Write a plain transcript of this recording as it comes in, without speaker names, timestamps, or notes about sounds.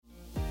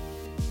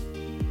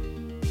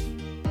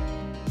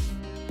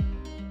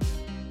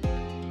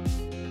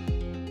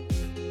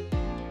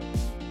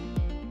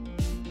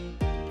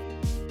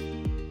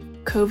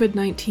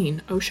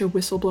COVID-19 OSHA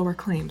whistleblower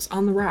claims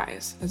on the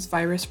rise as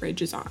virus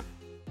rages on.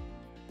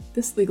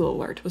 This legal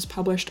alert was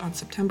published on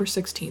September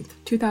 16,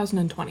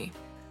 2020,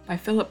 by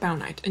Philip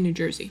Bouknight in New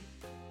Jersey.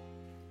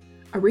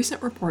 A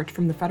recent report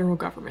from the federal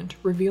government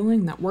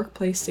revealing that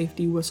workplace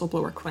safety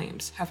whistleblower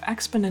claims have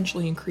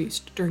exponentially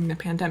increased during the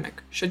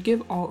pandemic should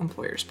give all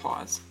employers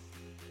pause,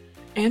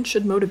 and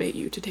should motivate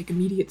you to take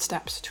immediate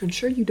steps to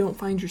ensure you don't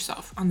find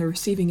yourself on the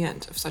receiving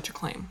end of such a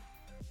claim.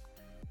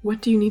 What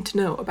do you need to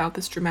know about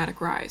this dramatic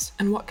rise,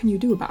 and what can you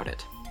do about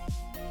it?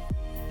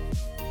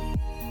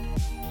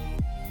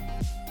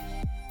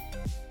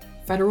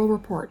 Federal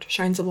report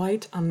shines a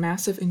light on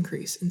massive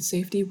increase in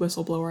safety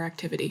whistleblower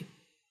activity.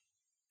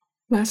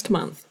 Last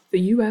month,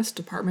 the U.S.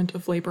 Department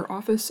of Labor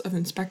Office of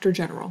Inspector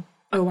General,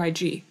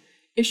 OIG,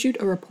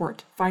 issued a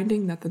report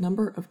finding that the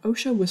number of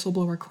OSHA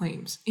whistleblower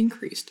claims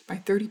increased by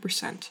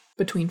 30%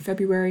 between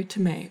February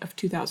to May of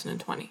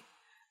 2020,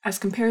 as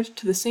compared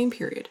to the same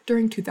period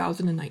during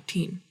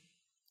 2019,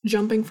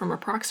 jumping from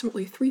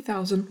approximately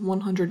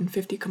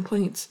 3,150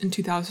 complaints in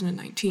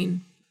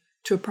 2019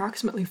 to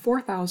approximately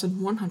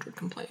 4,100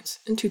 complaints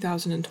in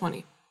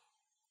 2020.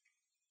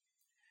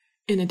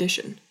 In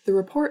addition, the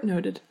report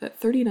noted that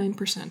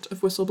 39% of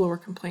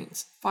whistleblower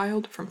complaints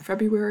filed from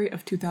February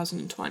of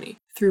 2020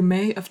 through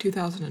May of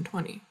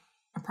 2020,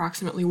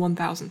 approximately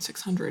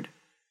 1,600,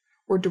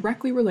 were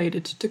directly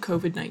related to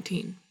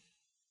COVID-19.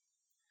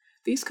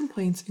 These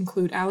complaints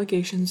include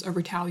allegations of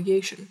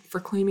retaliation for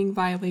claiming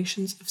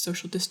violations of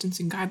social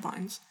distancing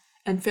guidelines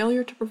and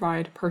failure to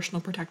provide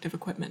personal protective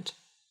equipment.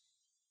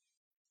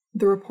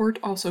 The report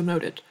also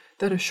noted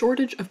that a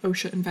shortage of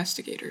OSHA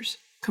investigators,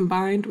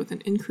 combined with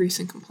an increase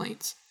in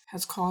complaints,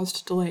 has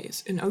caused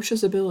delays in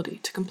OSHA's ability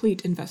to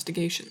complete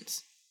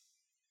investigations.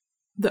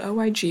 The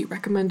OIG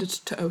recommended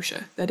to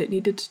OSHA that it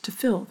needed to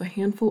fill the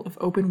handful of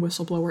open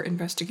whistleblower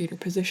investigator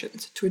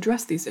positions to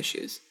address these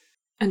issues,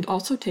 and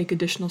also take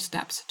additional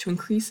steps to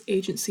increase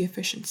agency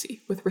efficiency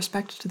with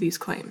respect to these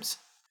claims.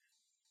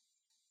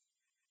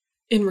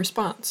 In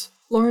response,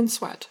 Lauren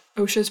Sweat,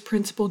 OSHA's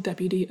Principal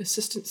Deputy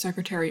Assistant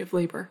Secretary of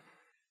Labor,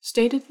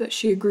 stated that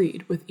she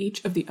agreed with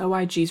each of the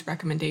OIG's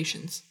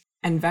recommendations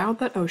and vowed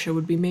that OSHA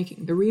would be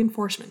making the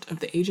reinforcement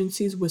of the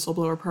agency's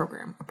whistleblower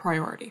program a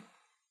priority.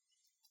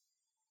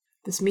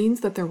 This means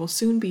that there will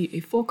soon be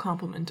a full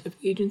complement of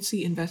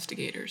agency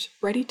investigators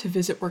ready to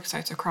visit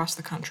worksites across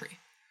the country,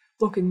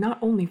 looking not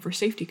only for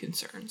safety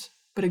concerns,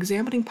 but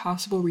examining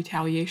possible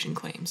retaliation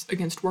claims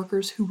against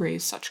workers who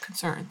raise such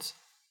concerns.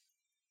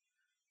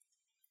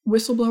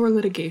 Whistleblower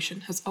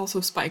litigation has also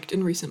spiked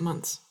in recent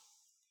months.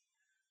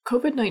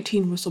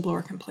 COVID-19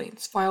 whistleblower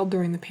complaints filed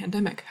during the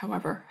pandemic,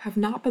 however, have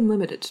not been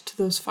limited to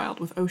those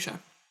filed with OSHA.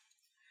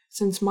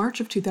 Since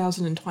March of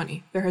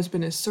 2020, there has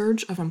been a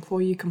surge of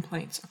employee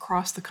complaints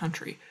across the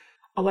country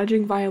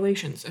alleging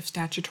violations of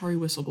statutory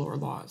whistleblower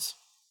laws.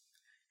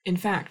 In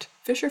fact,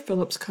 Fisher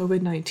Phillips'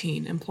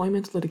 COVID-19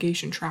 employment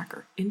litigation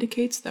tracker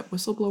indicates that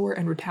whistleblower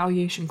and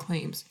retaliation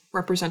claims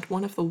represent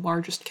one of the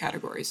largest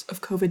categories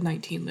of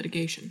COVID-19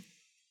 litigation.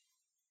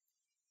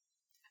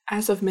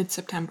 As of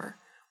mid-September,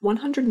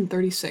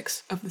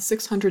 136 of the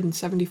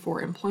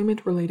 674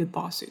 employment-related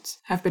lawsuits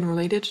have been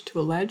related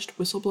to alleged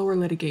whistleblower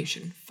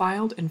litigation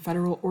filed in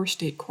federal or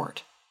state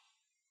court.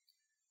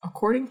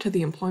 According to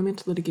the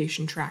Employment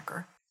Litigation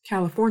Tracker,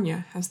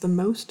 California has the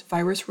most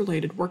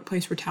virus-related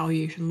workplace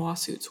retaliation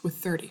lawsuits with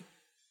 30.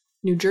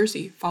 New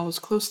Jersey follows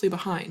closely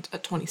behind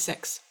at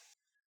 26.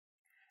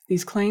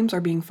 These claims are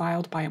being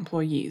filed by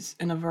employees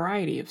in a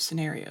variety of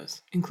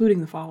scenarios,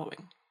 including the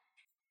following.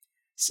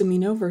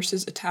 Cimino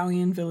versus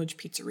Italian Village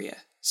Pizzeria,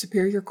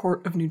 Superior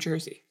Court of New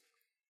Jersey.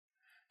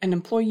 An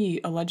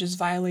employee alleges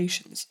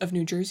violations of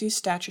New Jersey's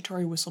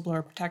statutory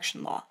whistleblower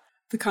protection law,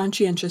 the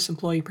Conscientious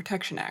Employee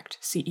Protection Act,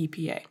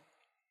 CEPA.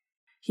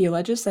 He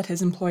alleges that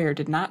his employer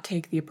did not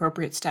take the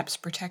appropriate steps to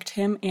protect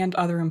him and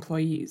other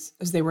employees,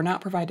 as they were not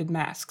provided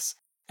masks,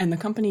 and the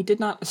company did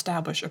not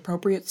establish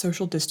appropriate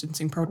social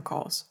distancing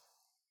protocols.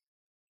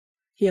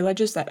 He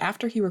alleges that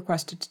after he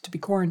requested to be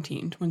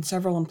quarantined when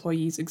several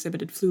employees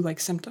exhibited flu-like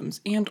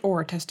symptoms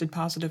and/or tested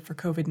positive for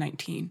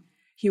COVID-19,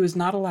 he was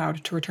not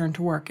allowed to return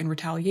to work in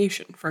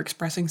retaliation for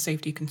expressing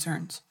safety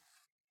concerns.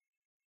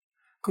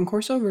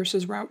 Concorso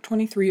versus Route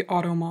 23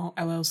 Auto Mall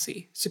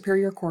LLC,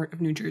 Superior Court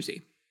of New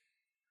Jersey.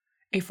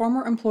 A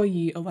former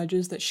employee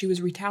alleges that she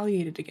was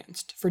retaliated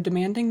against for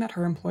demanding that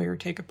her employer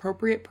take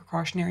appropriate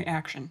precautionary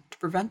action to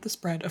prevent the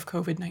spread of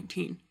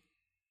COVID-19.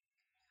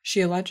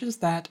 She alleges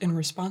that, in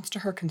response to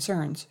her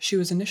concerns, she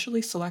was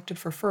initially selected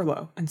for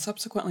furlough and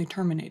subsequently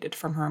terminated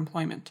from her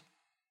employment.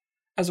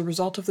 As a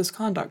result of this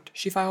conduct,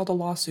 she filed a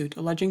lawsuit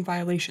alleging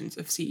violations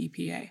of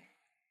CEPA.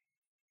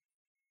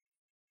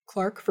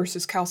 Clark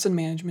versus Carlson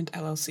Management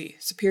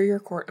LLC, Superior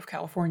Court of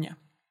California.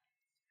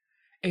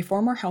 A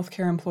former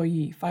healthcare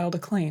employee filed a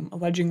claim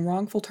alleging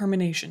wrongful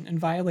termination in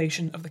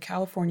violation of the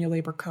California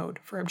Labor Code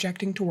for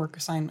objecting to work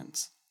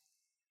assignments.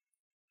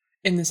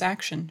 In this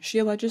action, she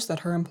alleges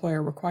that her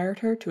employer required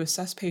her to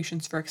assess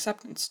patients for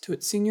acceptance to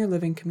its senior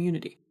living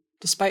community,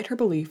 despite her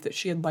belief that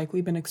she had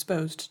likely been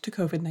exposed to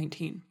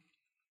COVID-19.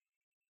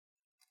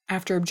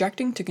 After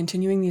objecting to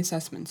continuing the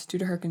assessments due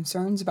to her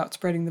concerns about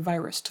spreading the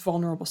virus to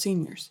vulnerable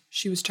seniors,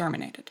 she was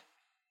terminated.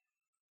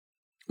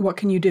 What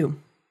can you do?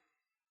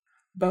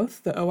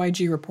 Both the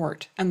OIG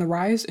report and the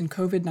rise in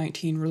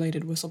COVID-19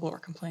 related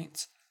whistleblower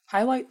complaints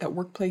highlight that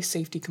workplace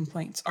safety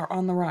complaints are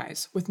on the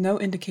rise with no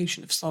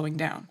indication of slowing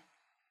down.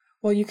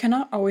 While you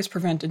cannot always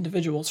prevent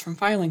individuals from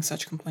filing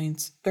such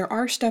complaints, there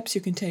are steps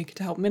you can take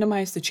to help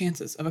minimize the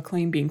chances of a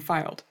claim being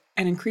filed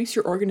and increase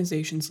your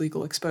organization's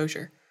legal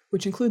exposure,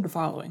 which include the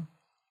following.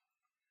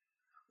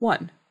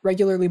 1.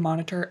 Regularly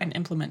monitor and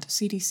implement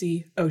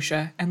CDC,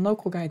 OSHA, and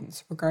local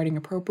guidance regarding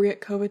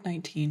appropriate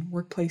COVID-19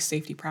 workplace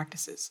safety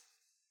practices.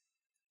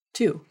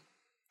 2.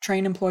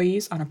 Train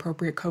employees on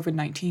appropriate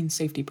COVID-19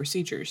 safety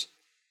procedures.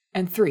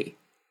 And 3.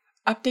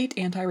 Update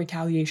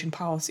anti-retaliation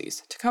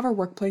policies to cover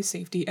workplace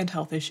safety and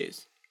health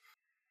issues.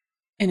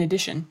 In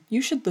addition,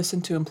 you should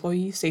listen to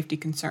employee safety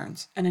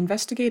concerns and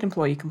investigate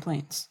employee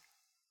complaints.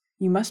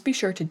 You must be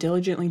sure to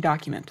diligently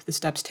document the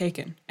steps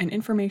taken and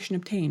information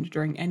obtained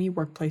during any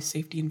workplace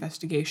safety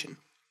investigation.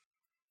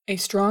 A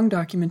strong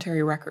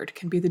documentary record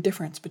can be the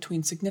difference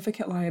between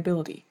significant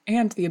liability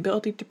and the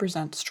ability to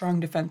present strong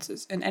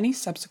defenses in any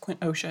subsequent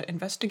OSHA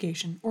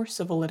investigation or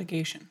civil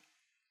litigation.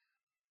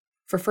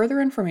 For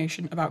further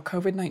information about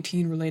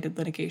COVID-19 related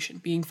litigation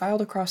being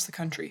filed across the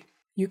country,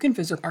 you can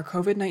visit our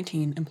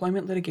COVID-19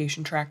 Employment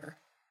Litigation Tracker.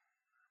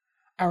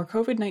 Our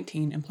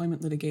COVID-19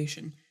 Employment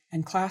Litigation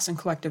and Class and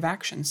Collective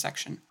Actions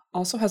section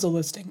also has a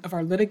listing of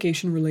our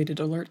litigation-related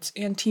alerts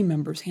and team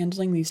members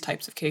handling these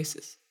types of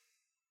cases.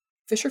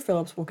 Fisher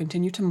Phillips will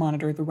continue to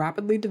monitor the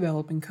rapidly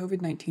developing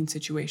COVID-19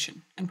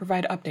 situation and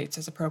provide updates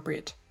as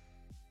appropriate.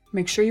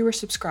 Make sure you are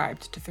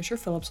subscribed to Fisher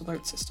Phillips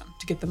Alert System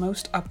to get the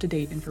most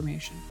up-to-date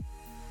information.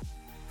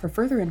 For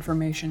further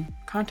information,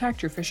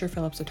 contact your Fisher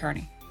Phillips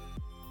attorney.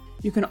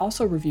 You can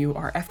also review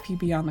our FP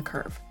Beyond the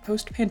Curve,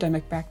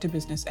 Post-Pandemic Back to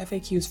Business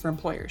FAQs for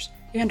Employers,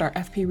 and our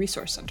FP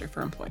Resource Center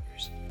for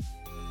Employers.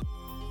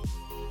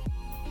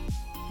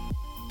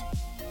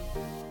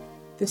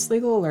 This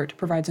legal alert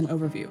provides an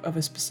overview of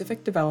a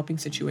specific developing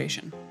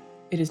situation.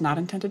 It is not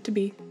intended to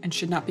be and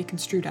should not be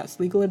construed as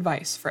legal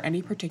advice for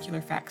any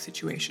particular fact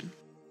situation.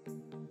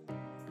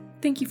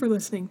 Thank you for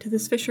listening to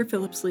this Fisher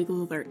Phillips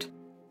Legal Alert.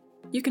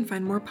 You can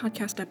find more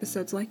podcast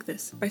episodes like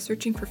this by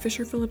searching for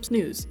Fisher Phillips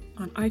News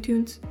on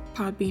iTunes,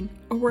 Podbean,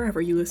 or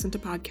wherever you listen to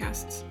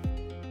podcasts.